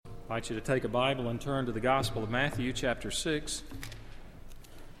I invite you to take a Bible and turn to the Gospel of Matthew, chapter 6.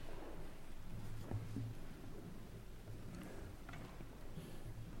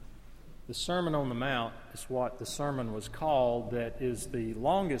 The Sermon on the Mount is what the sermon was called. That is the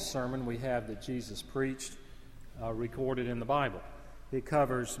longest sermon we have that Jesus preached, recorded in the Bible. It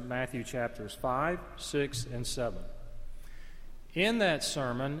covers Matthew chapters 5, 6, and 7. In that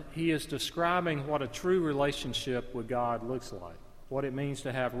sermon, he is describing what a true relationship with God looks like, what it means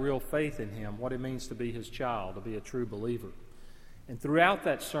to have real faith in Him, what it means to be His child, to be a true believer. And throughout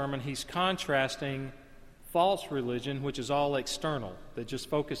that sermon, he's contrasting false religion, which is all external, that just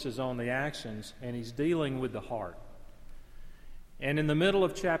focuses on the actions, and he's dealing with the heart. And in the middle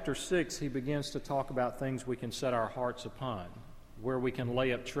of chapter 6, he begins to talk about things we can set our hearts upon, where we can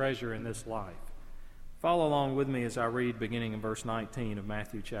lay up treasure in this life. Follow along with me as I read beginning in verse 19 of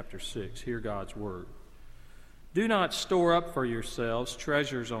Matthew chapter 6. Hear God's word. Do not store up for yourselves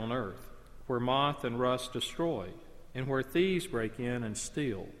treasures on earth, where moth and rust destroy, and where thieves break in and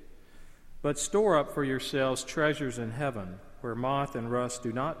steal. But store up for yourselves treasures in heaven, where moth and rust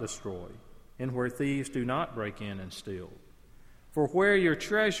do not destroy, and where thieves do not break in and steal. For where your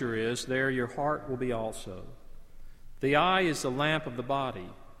treasure is, there your heart will be also. The eye is the lamp of the body.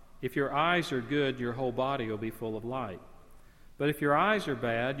 If your eyes are good, your whole body will be full of light. But if your eyes are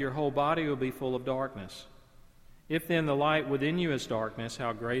bad, your whole body will be full of darkness. If then the light within you is darkness,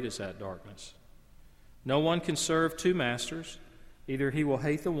 how great is that darkness? No one can serve two masters. Either he will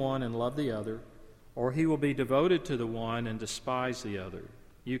hate the one and love the other, or he will be devoted to the one and despise the other.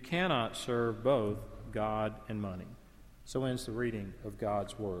 You cannot serve both God and money. So ends the reading of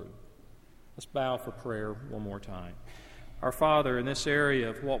God's word. Let's bow for prayer one more time. Our Father, in this area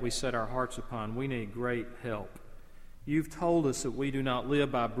of what we set our hearts upon, we need great help. You've told us that we do not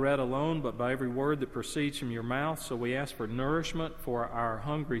live by bread alone, but by every word that proceeds from your mouth. So we ask for nourishment for our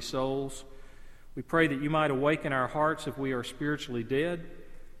hungry souls. We pray that you might awaken our hearts if we are spiritually dead,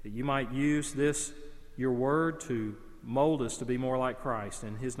 that you might use this, your word, to mold us to be more like Christ.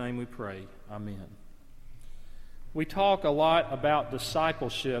 In His name we pray. Amen. We talk a lot about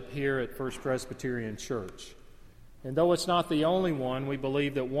discipleship here at First Presbyterian Church. And though it's not the only one, we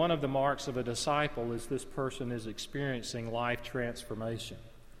believe that one of the marks of a disciple is this person is experiencing life transformation.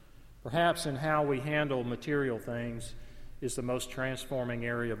 Perhaps in how we handle material things is the most transforming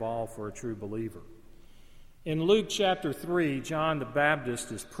area of all for a true believer. In Luke chapter 3, John the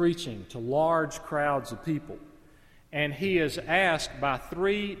Baptist is preaching to large crowds of people, and he is asked by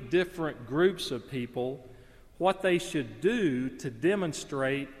three different groups of people what they should do to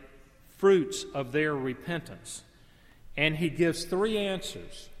demonstrate fruits of their repentance. And he gives three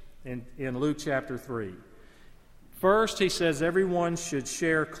answers in Luke chapter 3. First, he says everyone should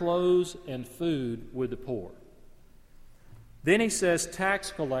share clothes and food with the poor. Then he says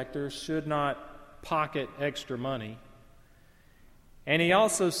tax collectors should not pocket extra money. And he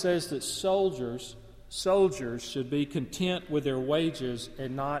also says that soldiers should be content with their wages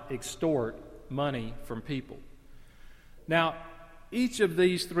and not extort money from people. Now, each of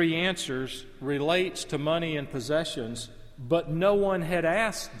these three answers relates to money and possessions, but no one had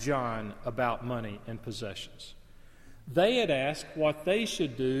asked John about money and possessions. They had asked what they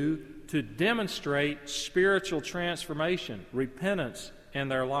should do to demonstrate spiritual transformation, repentance in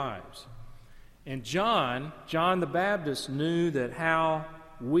their lives. And John the Baptist, knew that how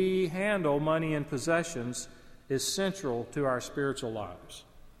we handle money and possessions is central to our spiritual lives.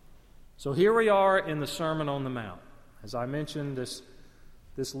 So here we are in the Sermon on the Mount. As I mentioned,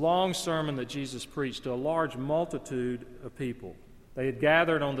 this long sermon that Jesus preached to a large multitude of people. They had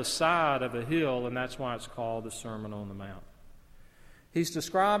gathered on the side of a hill, and that's why it's called the Sermon on the Mount. He's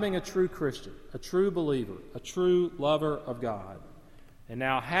describing a true Christian, a true believer, a true lover of God. And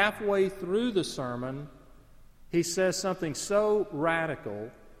now halfway through the sermon, he says something so radical,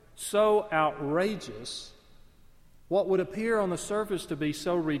 so outrageous, what would appear on the surface to be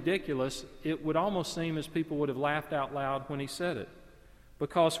so ridiculous, it would almost seem as people would have laughed out loud when he said it.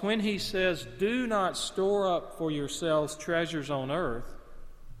 Because when he says, do not store up for yourselves treasures on earth,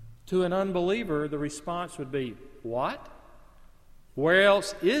 to an unbeliever, the response would be, what? Where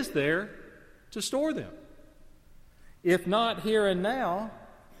else is there to store them? If not here and now,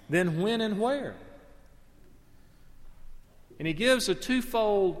 then when and where? And he gives a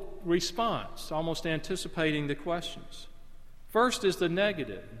twofold response, almost anticipating the questions. First is the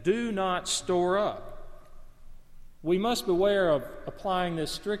negative. Do not store up. We must beware of applying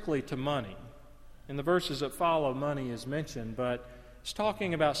this strictly to money. In the verses that follow, money is mentioned, but it's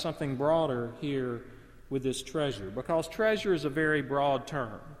talking about something broader here with this treasure, because treasure is a very broad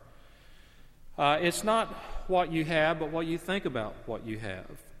term. It's not what you have, but what you think about what you have.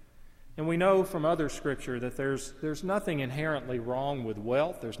 And we know from other Scripture that there's nothing inherently wrong with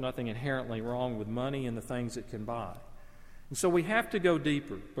wealth. There's nothing inherently wrong with money and the things it can buy. And so we have to go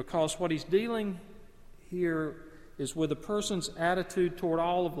deeper, because what he's dealing here is with a person's attitude toward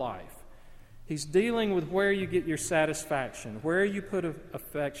all of life. He's dealing with where you get your satisfaction, where you put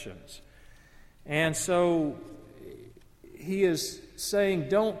affections. And so he is saying,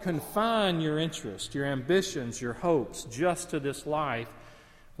 don't confine your interest, your ambitions, your hopes just to this life.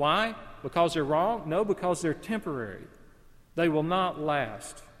 Why? Because they're wrong? No, because they're temporary. They will not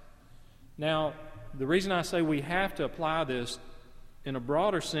last. Now, the reason I say we have to apply this in a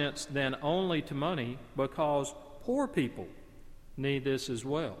broader sense than only to money, because poor people need this as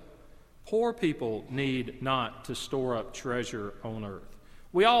well. Poor people need not to store up treasure on earth.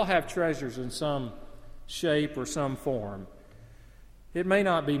 We all have treasures in some shape or some form. It may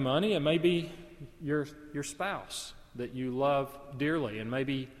not be money. It may be your spouse that you love dearly and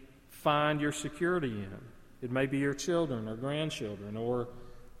maybe find your security in. It may be your children or grandchildren or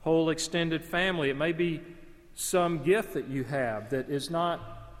whole extended family. It may be some gift that you have that is not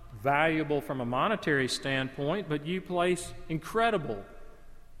valuable from a monetary standpoint, but you place incredible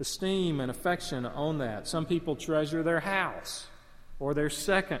esteem and affection on that. Some people treasure their house or their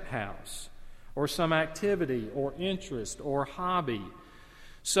second house or some activity or interest or hobby.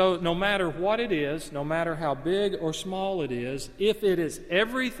 So no matter what it is, no matter how big or small it is, if it is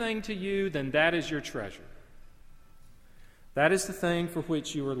everything to you, then that is your treasure. That is the thing for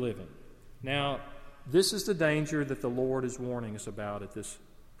which you are living. Now, this is the danger that the Lord is warning us about at this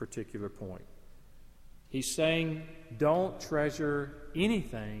particular point. He's saying, don't treasure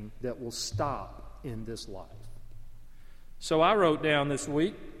anything that will stop in this life. So I wrote down this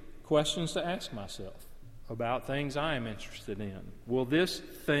week questions to ask myself about things I am interested in. Will this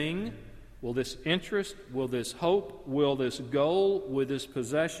thing, will this interest, will this hope, will this goal, will this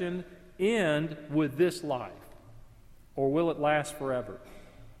possession end with this life? Or will it last forever?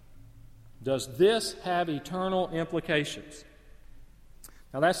 Does this have eternal implications?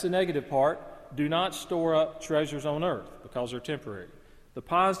 Now that's the negative part. Do not store up treasures on earth, because they're temporary. The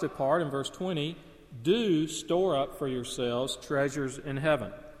positive part in verse 20, do store up for yourselves treasures in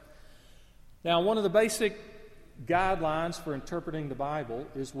heaven. Now, one of the basic guidelines for interpreting the Bible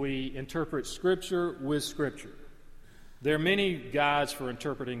is we interpret Scripture with Scripture. There are many guides for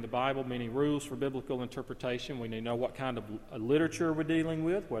interpreting the Bible, many rules for biblical interpretation. We need to know what kind of literature we're dealing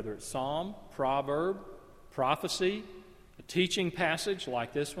with, whether it's psalm, proverb, prophecy, a teaching passage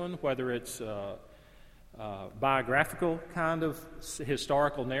like this one, whether it's biographical kind of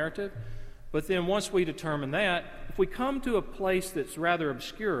historical narrative. But then once we determine that, if we come to a place that's rather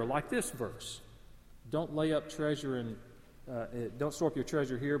obscure, like this verse, don't lay up treasure in, don't store up your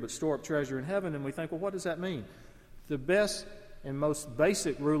treasure here, but store up treasure in heaven, and we think, well, what does that mean? The best and most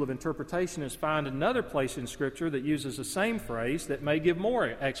basic rule of interpretation is find another place in Scripture that uses the same phrase that may give more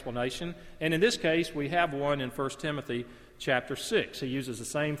explanation. And in this case, we have one in 1 Timothy chapter 6. He uses the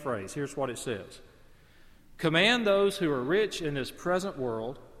same phrase. Here's what it says. Command those who are rich in this present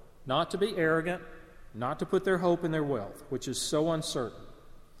world not to be arrogant, not to put their hope in their wealth, which is so uncertain,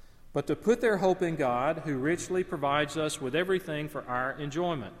 but to put their hope in God, who richly provides us with everything for our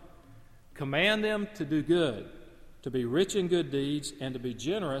enjoyment. Command them to do good, to be rich in good deeds, and to be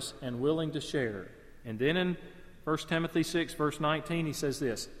generous and willing to share. And then in 1 Timothy 6, verse 19, he says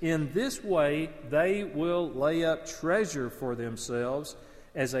this, in this way they will lay up treasure for themselves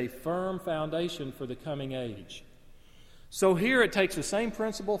as a firm foundation for the coming age. So here it takes the same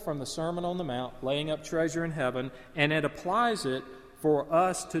principle from the Sermon on the Mount, laying up treasure in heaven, and it applies it for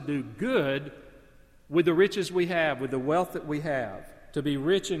us to do good with the riches we have, with the wealth that we have, to be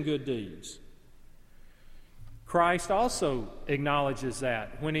rich in good deeds. Christ also acknowledges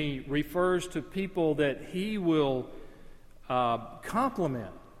that when he refers to people that he will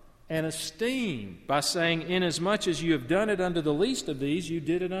compliment and esteem by saying, inasmuch as you have done it unto the least of these, you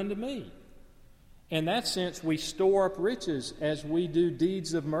did it unto me. In that sense, we store up riches as we do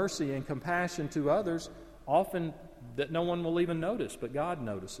deeds of mercy and compassion to others, often that no one will even notice, but God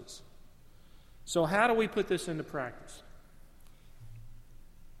notices. So how do we put this into practice?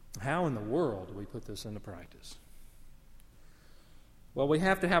 How in the world do we put this into practice? Well, we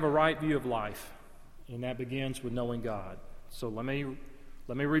have to have a right view of life, and that begins with knowing God. So let me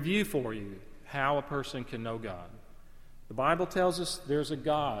review for you how a person can know God. The Bible tells us there's a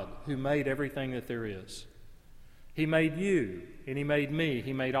God who made everything that there is. He made you, and He made me.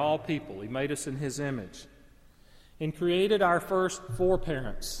 He made all people. He made us in His image. And created our first four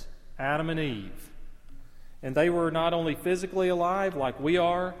parents, Adam and Eve. And they were not only physically alive like we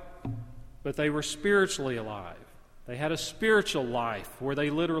are, but they were spiritually alive. They had a spiritual life where they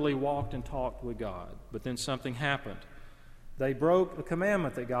literally walked and talked with God. But then something happened. They broke a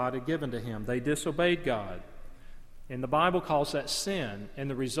commandment that God had given to him. They disobeyed God. And the Bible calls that sin. And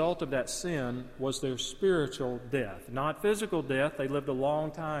the result of that sin was their spiritual death. Not physical death. They lived a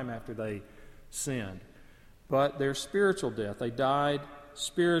long time after they sinned. But their spiritual death. They died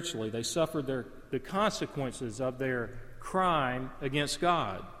spiritually. They suffered the consequences of their crime against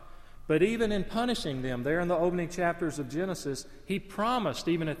God. But even in punishing them, there in the opening chapters of Genesis, he promised,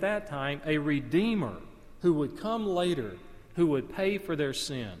 even at that time, a Redeemer who would come later, who would pay for their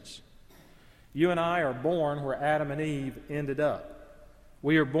sins. You and I are born where Adam and Eve ended up.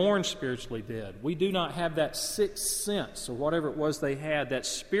 We are born spiritually dead. We do not have that sixth sense, or whatever it was they had, that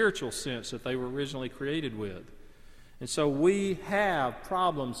spiritual sense that they were originally created with. And so we have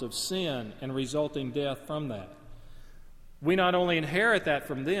problems of sin and resulting death from that. We not only inherit that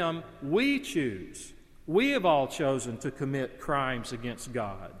from them, we choose. We have all chosen to commit crimes against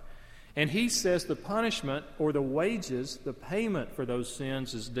God. And he says the punishment or the wages, the payment for those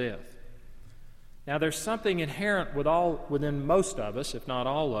sins is death. Now there's something inherent within most of us, if not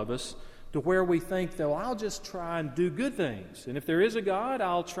all of us, to where we think, though, I'll just try and do good things. And if there is a God,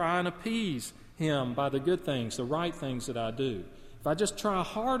 I'll try and appease him by the good things, the right things that I do. If I just try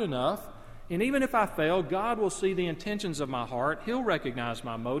hard enough, and even if I fail, God will see the intentions of my heart. He'll recognize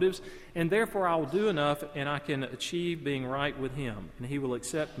my motives, and therefore I will do enough and I can achieve being right with him, and he will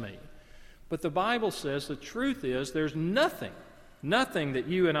accept me. But the Bible says the truth is there's nothing that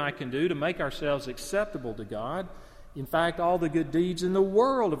you and I can do to make ourselves acceptable to God. In fact, all the good deeds in the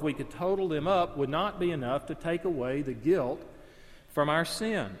world, if we could total them up, would not be enough to take away the guilt from our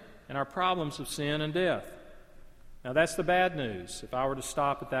sin and our problems of sin and death. Now that's the bad news. If I were to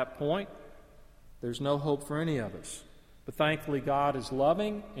stop at that point, there's no hope for any of us. But thankfully, God is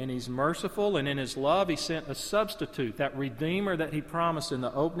loving and he's merciful, and in his love, he sent a substitute, that Redeemer that he promised in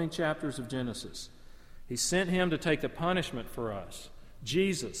the opening chapters of Genesis. He sent him to take the punishment for us,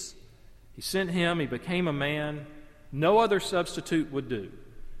 Jesus. He sent him, he became a man. No other substitute would do.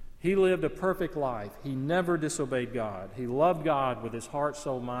 He lived a perfect life. He never disobeyed God. He loved God with his heart,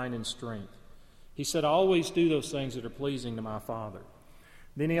 soul, mind, and strength. He said, always do those things that are pleasing to my Father.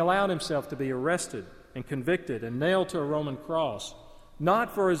 Then he allowed himself to be arrested and convicted and nailed to a Roman cross,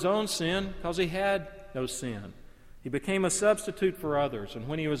 not for his own sin, because he had no sin. He became a substitute for others, and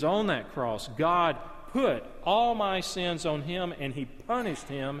when he was on that cross, God put all my sins on him, and he punished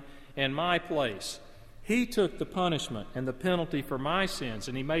him in my place. He took the punishment and the penalty for my sins,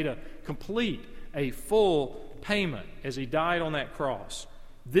 and he made a full payment as he died on that cross.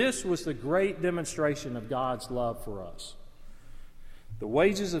 This was the great demonstration of God's love for us. The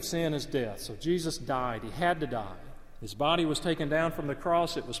wages of sin is death. So Jesus died. He had to die. His body was taken down from the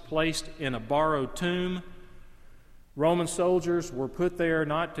cross. It was placed in a borrowed tomb. Roman soldiers were put there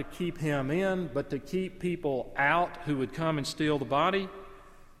not to keep him in, but to keep people out who would come and steal the body.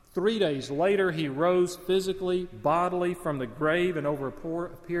 3 days later, he rose physically, bodily from the grave, and over a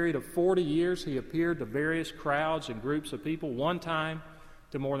period of 40 years, he appeared to various crowds and groups of people. One time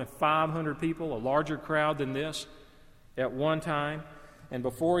to more than 500 people, a larger crowd than this at one time. And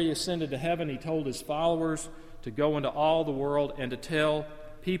before he ascended to heaven, he told his followers to go into all the world and to tell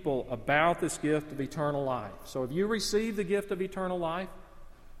people about this gift of eternal life. So if you receive the gift of eternal life,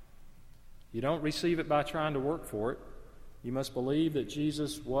 you don't receive it by trying to work for it. You must believe that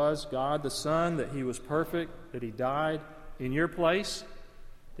Jesus was God the Son, that he was perfect, that he died in your place,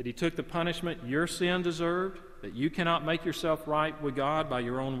 that he took the punishment your sin deserved, that you cannot make yourself right with God by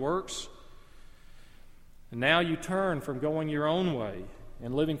your own works. And now you turn from going your own way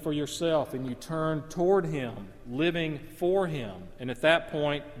and living for yourself, and you turn toward him, living for him. And at that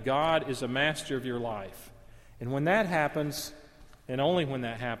point, God is a master of your life. And when that happens, and only when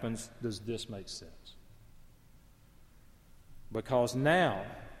that happens, does this make sense. Because now,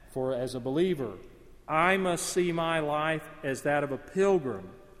 as a believer, I must see my life as that of a pilgrim.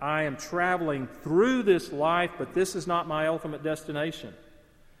 I am traveling through this life, but this is not my ultimate destination.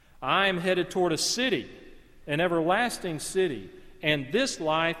 I am headed toward a city, an everlasting city, and this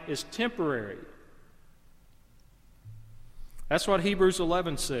life is temporary. That's what Hebrews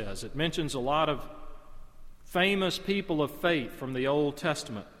 11 says. It mentions a lot of famous people of faith from the Old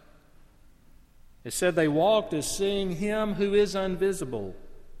Testament. It said they walked as seeing him who is invisible.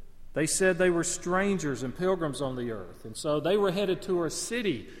 They said they were strangers and pilgrims on the earth. And so they were headed to a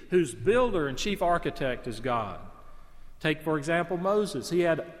city whose builder and chief architect is God. Take, for example, Moses. He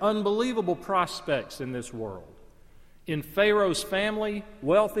had unbelievable prospects in this world. In Pharaoh's family,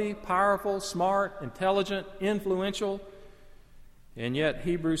 wealthy, powerful, smart, intelligent, influential. And yet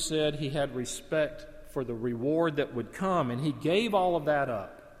Hebrews said he had respect for the reward that would come, and he gave all of that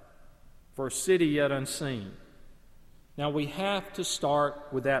up for a city yet unseen. Now, we have to start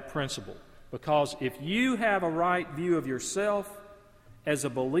with that principle, because if you have a right view of yourself as a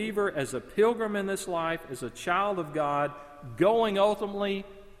believer, as a pilgrim in this life, as a child of God, going ultimately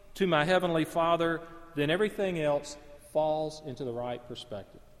to my Heavenly Father, then everything else falls into the right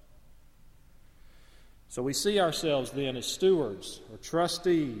perspective. So we see ourselves then as stewards or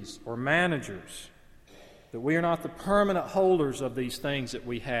trustees or managers, that we are not the permanent holders of these things that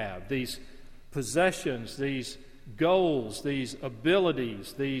we have, these possessions, these goals, these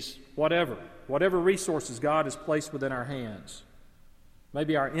abilities, these whatever resources God has placed within our hands.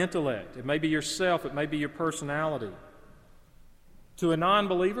 Maybe our intellect, it may be yourself, it may be your personality. To a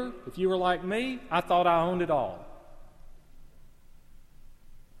non-believer, if you were like me, I thought I owned it all.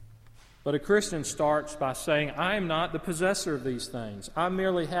 But a Christian starts by saying, I am not the possessor of these things. I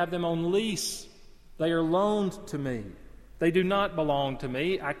merely have them on lease. They are loaned to me. They do not belong to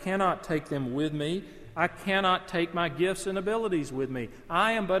me. I cannot take them with me. I cannot take my gifts and abilities with me.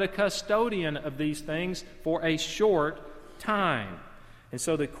 I am but a custodian of these things for a short time. And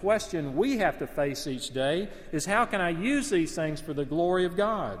so the question we have to face each day is, how can I use these things for the glory of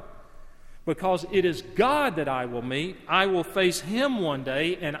God? Because it is God that I will meet. I will face Him one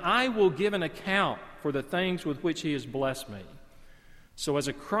day, and I will give an account for the things with which He has blessed me. So as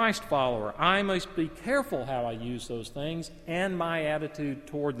a Christ follower, I must be careful how I use those things and my attitude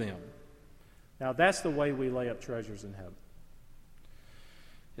toward them. Now, that's the way we lay up treasures in heaven.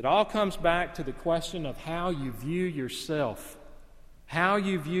 It all comes back to the question of how you view yourself, and how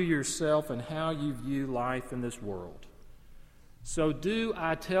you view life in this world. So do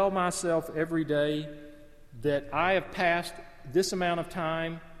I tell myself every day that I have passed this amount of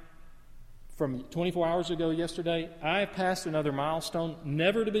time from 24 hours ago yesterday? I have passed another milestone,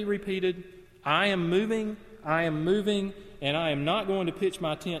 never to be repeated. I am moving, and I am not going to pitch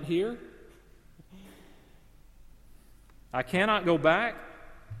my tent here. I cannot go back.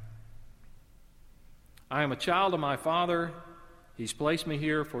 I am a child of my Father. He's placed me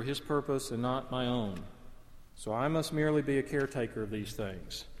here for His purpose and not my own. So I must merely be a caretaker of these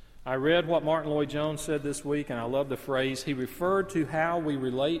things. I read what Martin Lloyd-Jones said this week, and I love the phrase. He referred to how we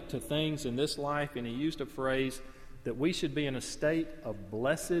relate to things in this life, and he used a phrase that we should be in a state of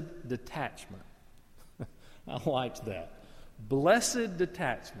blessed detachment. I liked that. Blessed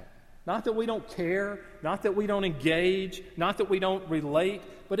detachment. Not that we don't care, not that we don't engage, not that we don't relate,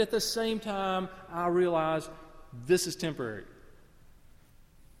 but at the same time, I realize this is temporary.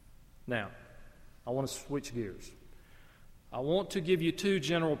 Now, I want to switch gears. I want to give you two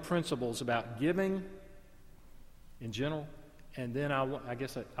general principles about giving in general, and then I want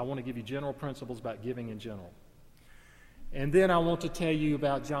to give you general principles about giving in general. And then I want to tell you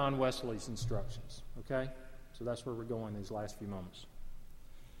about John Wesley's instructions, okay? So that's where we're going these last few moments.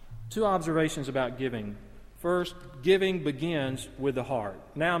 Two observations about giving. First, giving begins with the heart.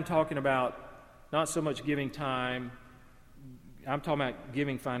 Now I'm talking about not so much giving time, I'm talking about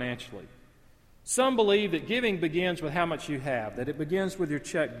giving financially. Some believe that giving begins with how much you have, that it begins with your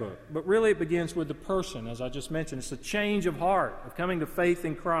checkbook. But really it begins with the person, as I just mentioned. It's a change of heart, of coming to faith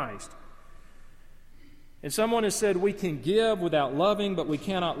in Christ. And someone has said we can give without loving, but we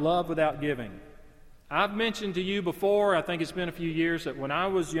cannot love without giving. I've mentioned to you before, I think it's been a few years, that when I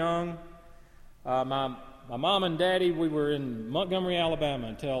was young, my mom and daddy, we were in Montgomery, Alabama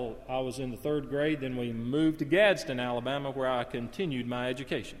until I was in the third grade. Then we moved to Gadsden, Alabama, where I continued my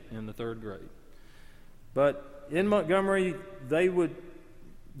education in the third grade. But in Montgomery, they would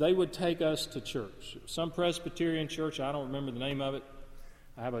take us to church. Some Presbyterian church, I don't remember the name of it.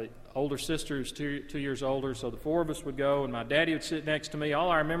 I have an older sister who's 2 years older, so the four of us would go, and my daddy would sit next to me. All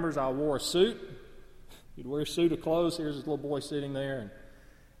I remember is I wore a suit. He'd wear a suit of clothes. Here's this little boy sitting there.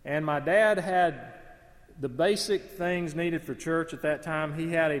 And my dad had the basic things needed for church at that time.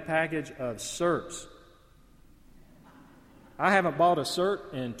 He had a package of certs. I haven't bought a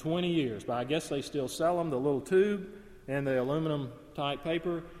cert in 20 years, but I guess they still sell them, the little tube and the aluminum type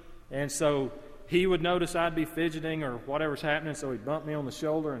paper. And so he would notice I'd be fidgeting or whatever's happening, so he'd bump me on the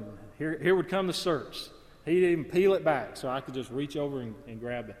shoulder, and here would come the certs. He'd even peel it back so I could just reach over and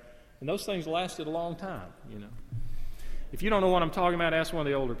grab it. And those things lasted a long time, you know. If you don't know what I'm talking about, ask one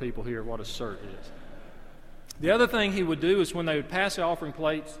of the older people here what a cert is. The other thing he would do is when they would pass the offering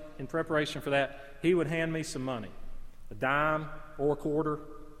plates in preparation for that, he would hand me some money. A dime or a quarter,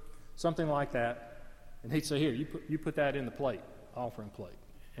 something like that. And he'd say, here, you put that in the plate, offering plate.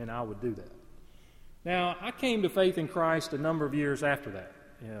 And I would do that. Now, I came to faith in Christ a number of years after that,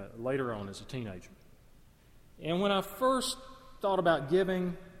 later on as a teenager. And when I first thought about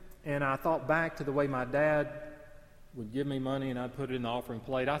giving, and I thought back to the way my dad would give me money and I'd put it in the offering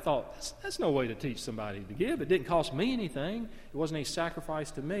plate. I thought, that's no way to teach somebody to give. It didn't cost me anything. It wasn't any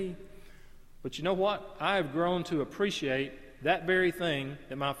sacrifice to me. But you know what? I have grown to appreciate that very thing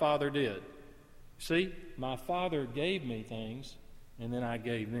that my father did. See, my father gave me things, and then I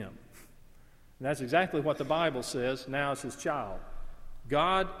gave them. And that's exactly what the Bible says now as his child.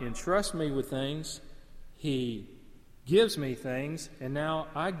 God entrusts me with things, he gives me things, and now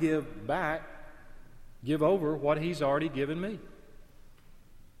I give over what he's already given me.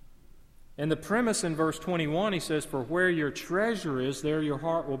 And the premise in verse 21, he says, "For where your treasure is, there your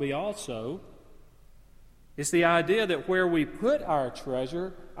heart will be also." It's the idea that where we put our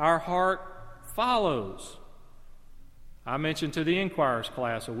treasure, our heart follows. I mentioned to the Inquirers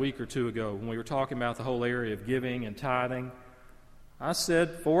class a week or two ago when we were talking about the whole area of giving and tithing. I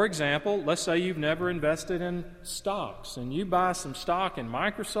said, for example, let's say you've never invested in stocks, and you buy some stock in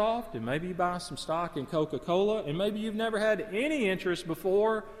Microsoft, and maybe you buy some stock in Coca-Cola, and maybe you've never had any interest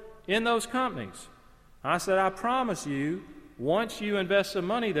before in those companies. I said, I promise you, once you invest some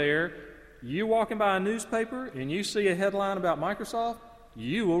money there, you walking by a newspaper and you see a headline about Microsoft,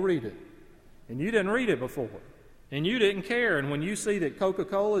 you will read it. And you didn't read it before. And you didn't care. And when you see that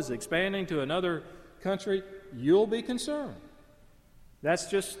Coca-Cola is expanding to another country, you'll be concerned.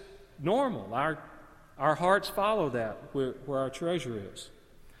 That's just normal. Our hearts follow that, where our treasure is.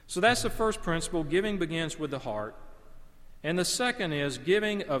 So that's the first principle. Giving begins with the heart. And the second is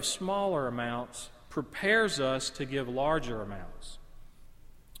giving of smaller amounts prepares us to give larger amounts.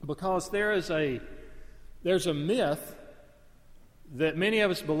 Because there's a myth that many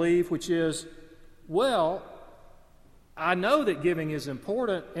of us believe, which is, well, I know that giving is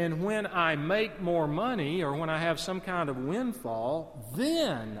important, and when I make more money or when I have some kind of windfall,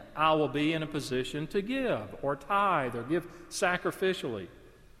 then I will be in a position to give or tithe or give sacrificially.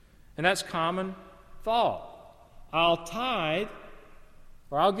 And that's common thought. I'll tithe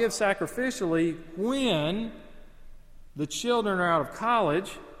or I'll give sacrificially when the children are out of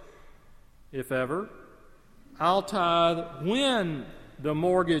college, if ever. I'll tithe when the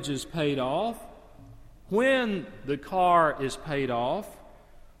mortgage is paid off, when the car is paid off,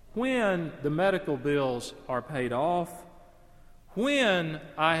 when the medical bills are paid off, when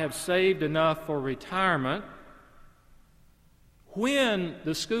I have saved enough for retirement, when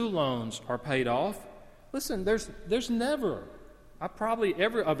the school loans are paid off. Listen, there's never,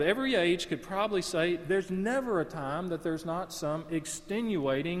 of every age could probably say there's never a time that there's not some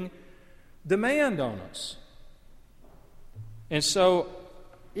extenuating demand on us. And so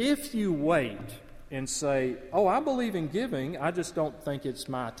if you wait and say, oh, I believe in giving, I just don't think it's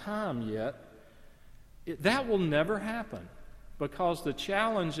my time yet, that will never happen, because the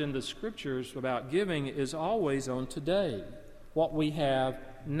challenge in the Scriptures about giving is always on today, what we have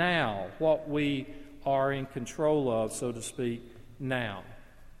now, what we are in control of, so to speak, now.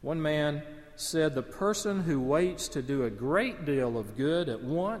 One man said, the person who waits to do a great deal of good at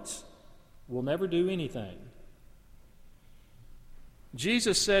once will never do anything.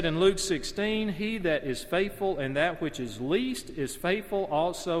 Jesus said in Luke 16, he that is faithful in that which is least is faithful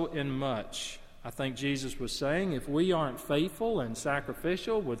also in much. I think Jesus was saying, if we aren't faithful and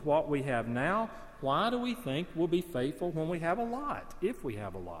sacrificial with what we have now, why do we think we'll be faithful when we have a lot, if we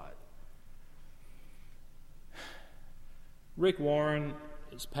have a lot? Rick Warren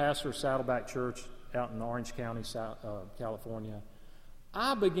is pastor of Saddleback Church out in Orange County, California.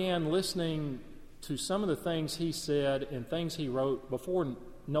 I began listening to some of the things he said and things he wrote before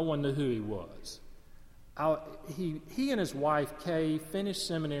no one knew who he was. He and his wife, Kay, finished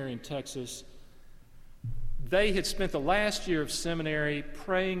seminary in Texas. They had spent the last year of seminary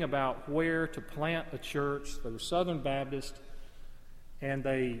praying about where to plant a church. They were Southern Baptist, and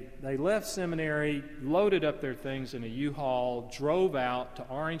they left seminary, loaded up their things in a U-Haul, drove out to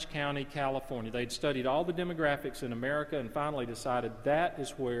Orange County, California. They'd studied all the demographics in America and finally decided that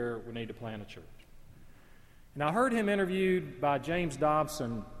is where we need to plant a church. And I heard him interviewed by James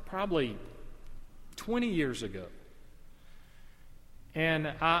Dobson probably 20 years ago. And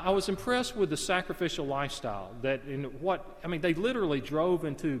I was impressed with the sacrificial lifestyle. They literally drove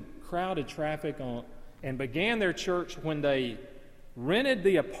into crowded traffic and began their church. When they rented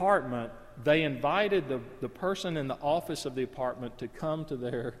the apartment, they invited the person in the office of the apartment to come to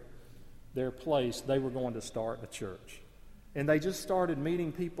their place. They were going to start a church. And they just started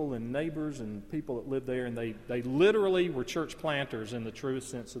meeting people and neighbors and people that lived there, and they literally were church planters in the truest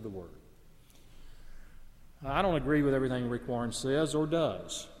sense of the word. I don't agree with everything Rick Warren says or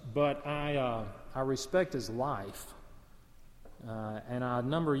does, but I respect his life. And a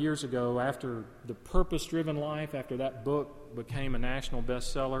number of years ago, after The Purpose-Driven Life, after that book book became a national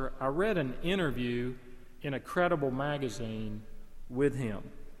bestseller, I read an interview in a credible magazine with him.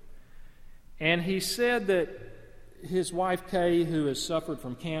 And he said that his wife, Kay, who has suffered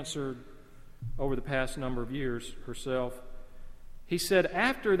from cancer over the past number of years herself, he said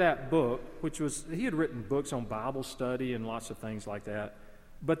after that book, he had written books on Bible study and lots of things like that,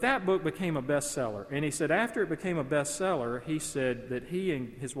 but that book became a bestseller. And he said after it became a bestseller, he said that he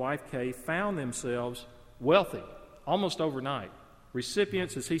and his wife, Kay, found themselves wealthy, almost overnight,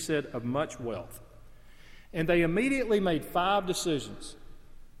 recipients, as he said, of much wealth. And they immediately made 5 decisions.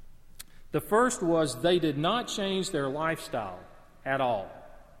 The first was they did not change their lifestyle at all.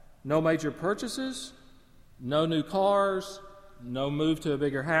 No major purchases, no new cars, no move to a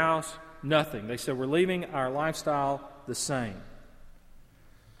bigger house, nothing. They said, we're leaving our lifestyle the same.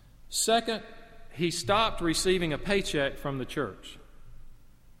 Second, he stopped receiving a paycheck from the church.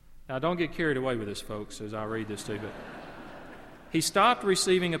 Now, don't get carried away with this, folks, as I read this to you, but he stopped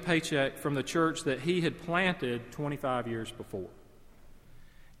receiving a paycheck from the church that he had planted 25 years before.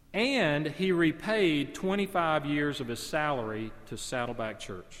 And he repaid 25 years of his salary to Saddleback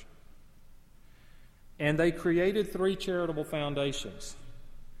Church. And they created 3 charitable foundations.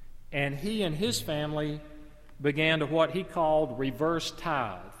 And he and his family began to what he called reverse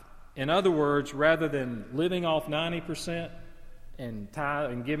tithe. In other words, rather than living off 90% and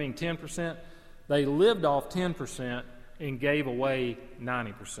tithe and giving 10%, they lived off 10% and gave away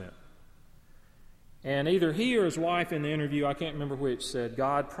 90%. And either he or his wife in the interview, I can't remember which, said,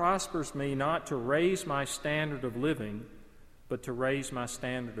 God prospers me not to raise my standard of living, but to raise my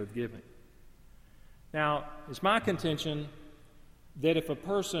standard of giving. Now, it's my contention that if a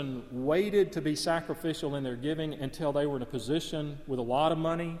person waited to be sacrificial in their giving until they were in a position with a lot of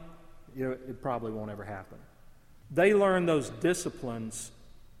money, it probably won't ever happen. They learned those disciplines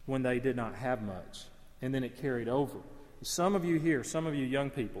when they did not have much, and then it carried over. Some of you here, some of you young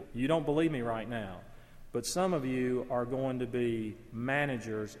people, you don't believe me right now, but some of you are going to be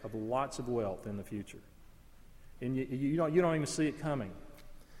managers of lots of wealth in the future. And you don't even see it coming.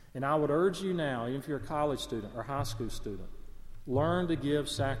 And I would urge you now, even if you're a college student or high school student, learn to give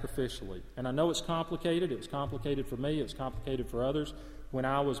sacrificially. And I know it's complicated. It was complicated for me. It was complicated for others when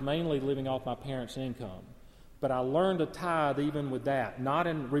I was mainly living off my parents' income. But I learned to tithe even with that, not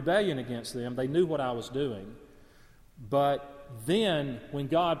in rebellion against them. They knew what I was doing. But then, when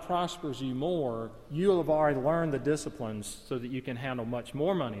God prospers you more, you'll have already learned the disciplines so that you can handle much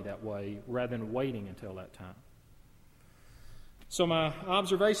more money that way rather than waiting until that time. So my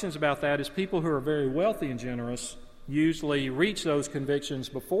observations about that is people who are very wealthy and generous usually reach those convictions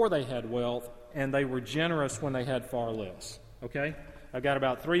before they had wealth, and they were generous when they had far less. Okay? I've got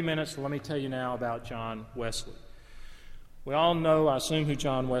about 3 minutes, so let me tell you now about John Wesley. We all know, I assume, who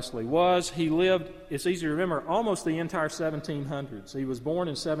John Wesley was. He lived, it's easy to remember, almost the entire 1700s. He was born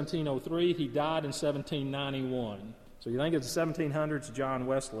in 1703. He died in 1791. So you think it's the 1700s, John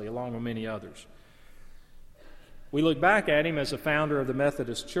Wesley, along with many others. We look back at him as a founder of the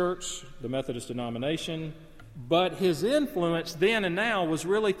Methodist Church, the Methodist denomination, but his influence then and now was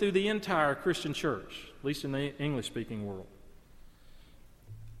really through the entire Christian church, at least in the English-speaking world.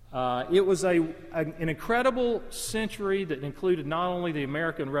 It was an incredible century that included not only the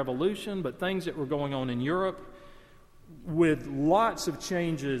American Revolution, but things that were going on in Europe, with lots of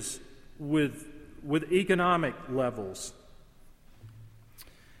changes with economic levels.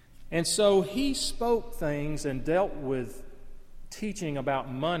 And so he spoke things and dealt with teaching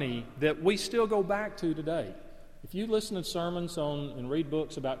about money that we still go back to today. If you listen to sermons and read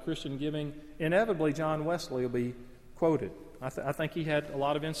books about Christian giving, inevitably John Wesley will be quoted. I think he had a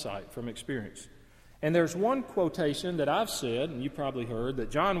lot of insight from experience. And there's one quotation that I've said, and you probably heard, that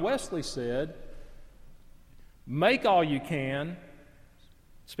John Wesley said, make all you can,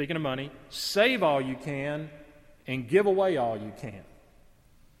 speaking of money, save all you can, and give away all you can.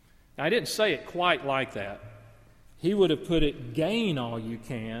 Now, I didn't say it quite like that. He would have put it, gain all you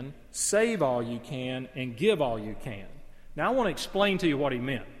can, save all you can, and give all you can. Now, I want to explain to you what he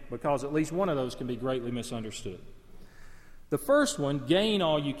meant, because at least one of those can be greatly misunderstood. The first one, gain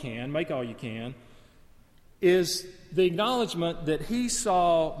all you can, make all you can, is the acknowledgement that he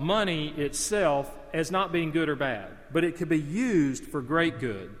saw money itself as not being good or bad, but it could be used for great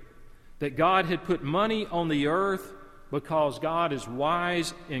good. That God had put money on the earth because God is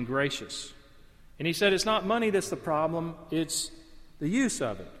wise and gracious. And he said it's not money that's the problem, it's the use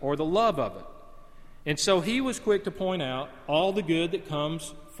of it or the love of it. And so he was quick to point out all the good that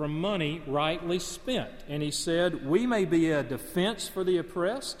comes from money rightly spent. And he said, we may be a defense for the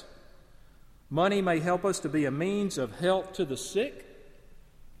oppressed. Money may help us to be a means of help to the sick.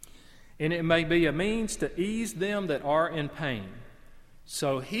 and it may be a means to ease them that are in pain.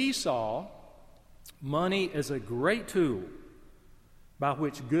 So he saw money as a great tool by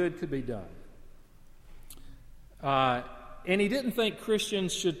which good could be done. And he didn't think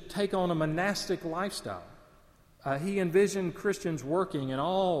Christians should take on a monastic lifestyle. He envisioned Christians working in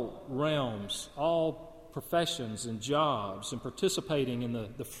all realms, all professions and jobs, and participating in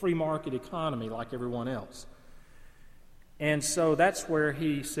the free market economy like everyone else. And so that's where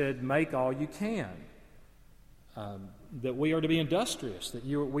he said, make all you can. That we are to be industrious, that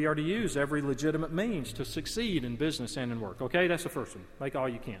we are to use every legitimate means to succeed in business and in work. Okay, that's the first one. Make all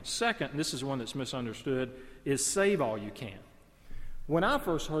you can. Second, and this is one that's misunderstood, is save all you can. When I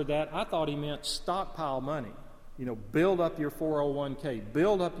first heard that, I thought he meant stockpile money. Build up your 401k,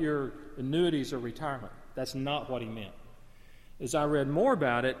 build up your annuities or retirement. That's not what he meant. As I read more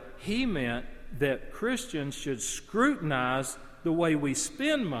about it, he meant that Christians should scrutinize the way we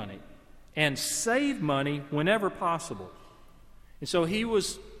spend money and save money whenever possible. And so he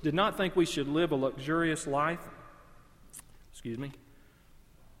did not think we should live a luxurious life.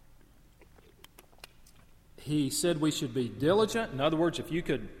 He said we should be diligent. In other words, if you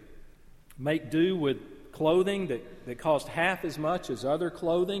could make do with clothing that cost half as much as other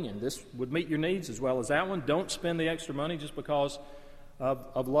clothing, and this would meet your needs as well as that one, don't spend the extra money just because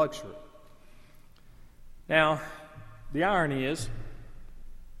of luxury. Now, the irony is,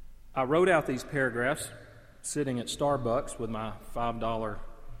 I wrote out these paragraphs sitting at Starbucks with my $5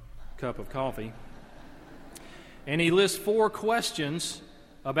 cup of coffee, and he lists 4 questions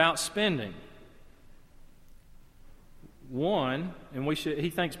about spending. One, and he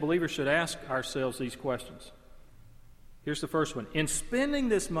thinks believers should ask ourselves these questions. Here's the first one. In spending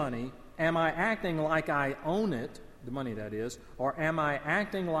this money, am I acting like I own it, the money that is, or am I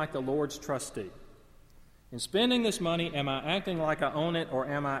acting like the Lord's trustee? In spending this money, am I acting like I own it, or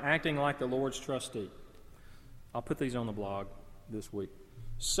am I acting like the Lord's trustee? I'll put these on the blog this week.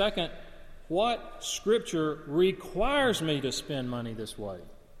 Second, what Scripture requires me to spend money this way?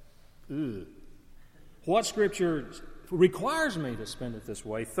 What Scripture requires me to spend it this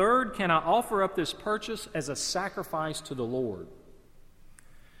way? Third, can I offer up this purchase as a sacrifice to the Lord?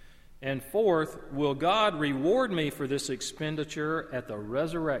 And fourth, will God reward me for this expenditure at the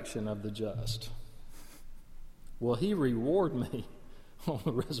resurrection of the just? Will He reward me on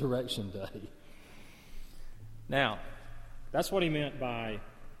the resurrection day? Now, that's what he meant by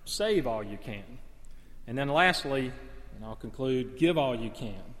save all you can. And then lastly, and I'll conclude, give all you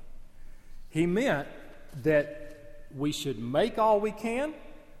can. He meant that we should make all we can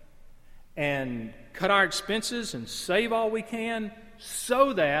and cut our expenses and save all we can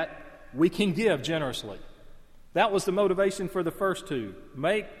so that we can give generously. That was the motivation for the first two.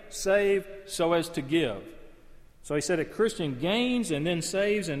 Make, save, so as to give. So he said a Christian gains and then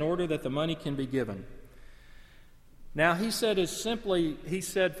saves in order that the money can be given. Now he said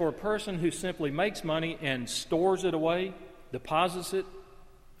for a person who simply makes money and stores it away, deposits it,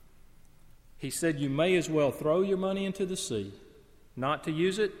 he said you may as well throw your money into the sea. Not to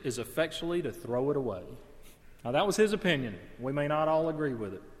use it is effectually to throw it away. Now that was his opinion. We may not all agree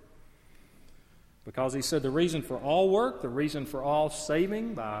with it. Because he said the reason for all work, the reason for all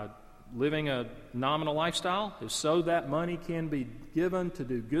saving by living a nominal lifestyle is so that money can be given to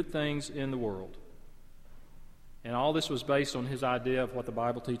do good things in the world. And all this was based on his idea of what the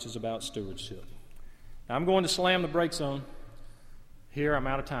Bible teaches about stewardship. Now, I'm going to slam the brakes on. Here, I'm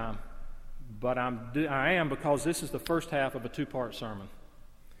out of time. But I am because this is the first half of a 2-part sermon.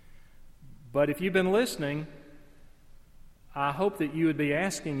 But if you've been listening, I hope that you would be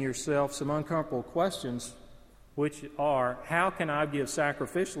asking yourself some uncomfortable questions, which are, how can I give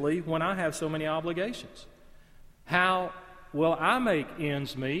sacrificially when I have so many obligations? How will I make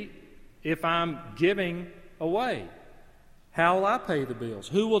ends meet if I'm giving away? How will I pay the bills?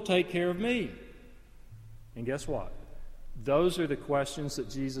 Who will take care of me? And guess what? Those are the questions that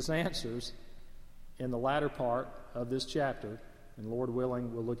Jesus answers in the latter part of this chapter. And Lord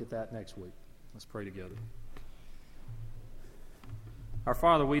willing, we'll look at that next week. Let's pray together. Our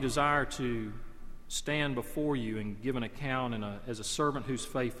Father, we desire to stand before you and give an account as a servant who's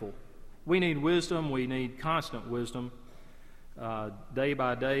faithful. We need wisdom. We need constant wisdom, day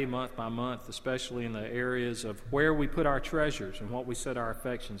by day, month by month, especially in the areas of where we put our treasures and what we set our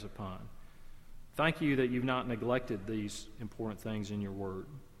affections upon. Thank you that you've not neglected these important things in your word.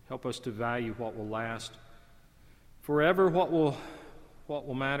 Help us to value what will last forever, what will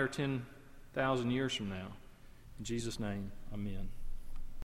matter 10,000 years from now. In Jesus' name, amen.